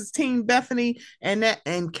Carol versus Team Bethany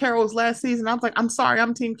and Carol's last season, I was like, I'm sorry,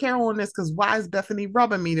 I'm Team Carol on this because why is Bethany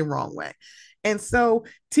rubbing me the wrong way? And so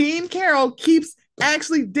Team Carol keeps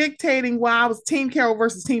actually dictating why I was Team Carol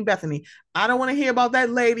versus Team Bethany. I don't want to hear about that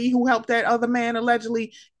lady who helped that other man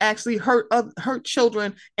allegedly actually hurt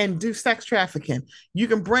children and do sex trafficking. You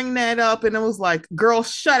can bring that up, and it was like, girl,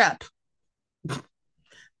 shut up.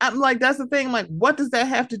 I'm like, that's the thing. I'm like, what does that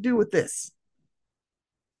have to do with this?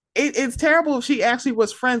 It's terrible if she actually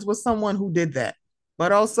was friends with someone who did that.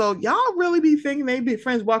 But also, y'all really be thinking they be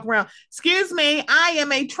friends walk around. Excuse me, I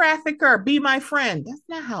am a trafficker. Be my friend. That's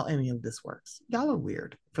not how any of this works. Y'all are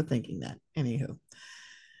weird for thinking that. Anywho.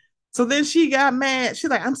 So then she got mad. She's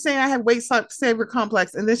like, I'm saying I have weight savior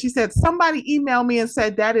complex. And then she said, somebody emailed me and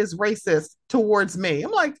said that is racist towards me.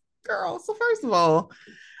 I'm like, girl, so first of all,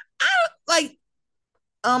 I like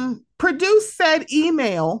produce said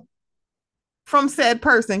email from said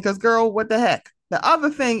person because girl, what the heck? The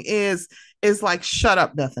other thing is like, shut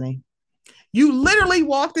up, Bethany. You literally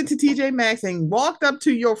walked into TJ Maxx and walked up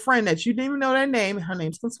to your friend that you didn't even know their name. Her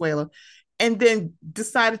name's Consuela, and then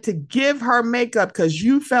decided to give her makeup because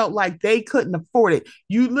you felt like they couldn't afford it.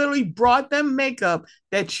 You literally brought them makeup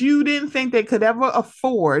that you didn't think they could ever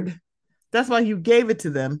afford. That's why you gave it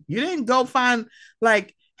to them. You didn't go find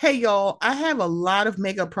like, hey y'all, I have a lot of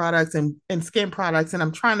makeup products and skin products, and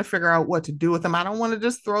I'm trying to figure out what to do with them. I don't want to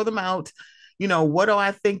just throw them out. What do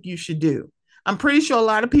I think you should do? I'm pretty sure a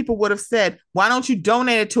lot of people would have said, why don't you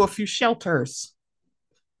donate it to a few shelters?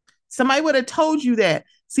 Somebody would have told you that.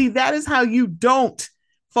 See, that is how you don't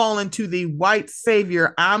fall into the white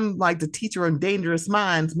savior, I'm like the teacher in Dangerous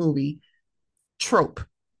Minds movie trope.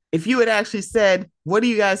 If you had actually said, what do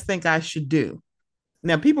you guys think I should do?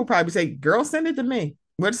 Now, people probably say, girl, send it to me.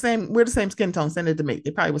 We're the same skin tone. Send it to me.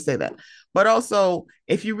 They probably would say that. But also,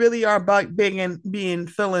 if you really are big and being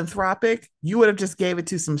philanthropic, you would have just gave it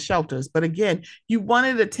to some shelters. But again, you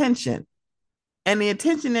wanted attention. And the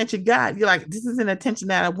attention that you got, you're like, this isn't attention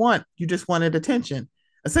that I want. You just wanted attention.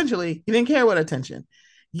 Essentially, you didn't care what attention.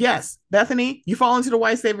 Yes, Bethany, you fall into the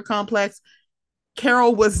white savior complex.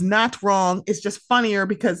 Carol was not wrong. It's just funnier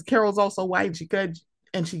because Carol's also white. She could,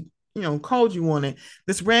 and she, called you on it.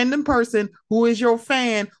 This random person who is your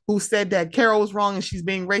fan who said that Carol was wrong and she's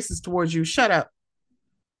being racist towards you. Shut up.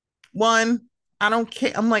 One, I don't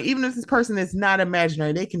care. I'm like, even if this person is not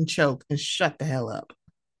imaginary, they can choke and shut the hell up.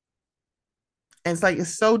 And it's like,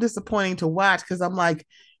 it's so disappointing to watch because I'm like,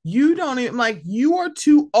 you don't even like, you are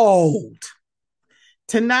too old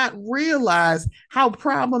to not realize how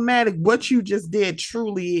problematic what you just did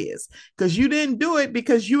truly is. Because you didn't do it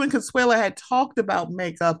because you and Consuela had talked about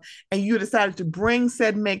makeup and you decided to bring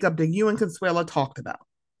said makeup that you and Consuela talked about.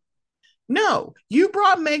 No, you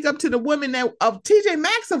brought makeup to the women that of TJ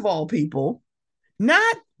Maxx of all people,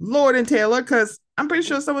 not Lord and Taylor, because I'm pretty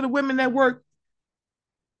sure some of the women that work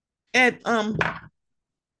at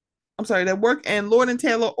that work in Lord and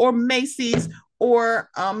Taylor or Macy's or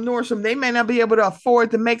Nordstrom, they may not be able to afford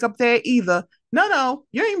the makeup there either. No,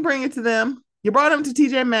 you didn't bring it to them. You brought them to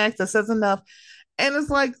TJ Maxx. That says enough. And it's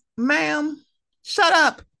like, ma'am, shut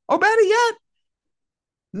up. Or better yet,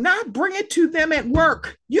 not bring it to them at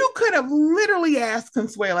work. You could have literally asked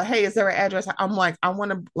Consuela, hey, is there an address? I'm like, I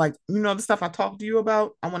want to, like, the stuff I talked to you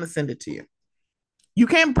about? I want to send it to you. You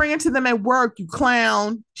can't bring it to them at work, you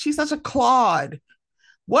clown. She's such a clod.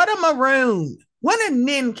 What a maroon. What a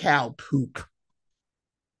nincow poop.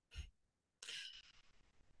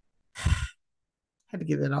 Had to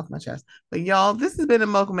get that off my chest. But y'all, this has been a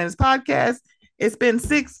Mocha Minutes podcast. It's been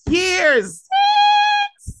 6 years.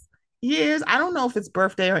 6 years. I don't know if it's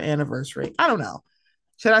birthday or anniversary. I don't know.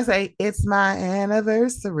 Should I say it's my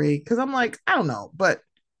anniversary? Because I'm like, I don't know. But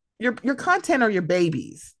your content are your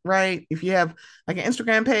babies, right? If you have like an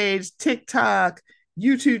Instagram page, TikTok,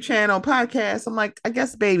 YouTube channel, podcast, I'm like, I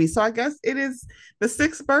guess baby. So I guess it is the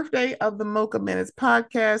 6th birthday of the Mocha Minutes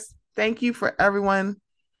podcast. Thank you for everyone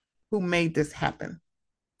who made this happen.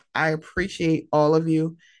 I appreciate all of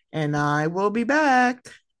you, and I will be back.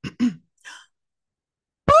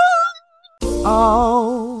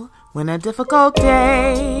 Oh, when a difficult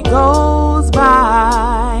day goes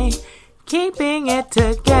by, keeping it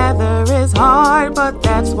together is hard, but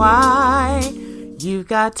that's why you've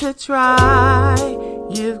got to try.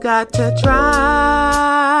 You've got to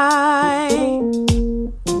try.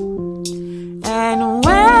 And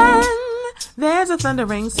when there's a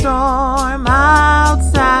thundering storm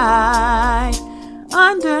outside,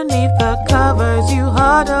 underneath the covers you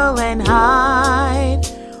huddle and hide.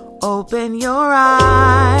 Open your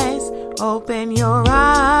eyes, open your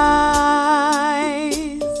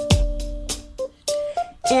eyes.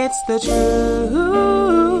 It's the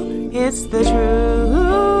truth, it's the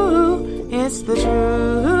truth, it's the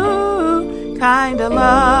true kind of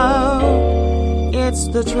love. It's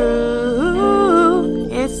the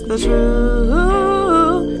truth, it's the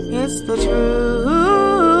truth, it's the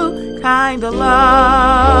true kind of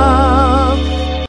love.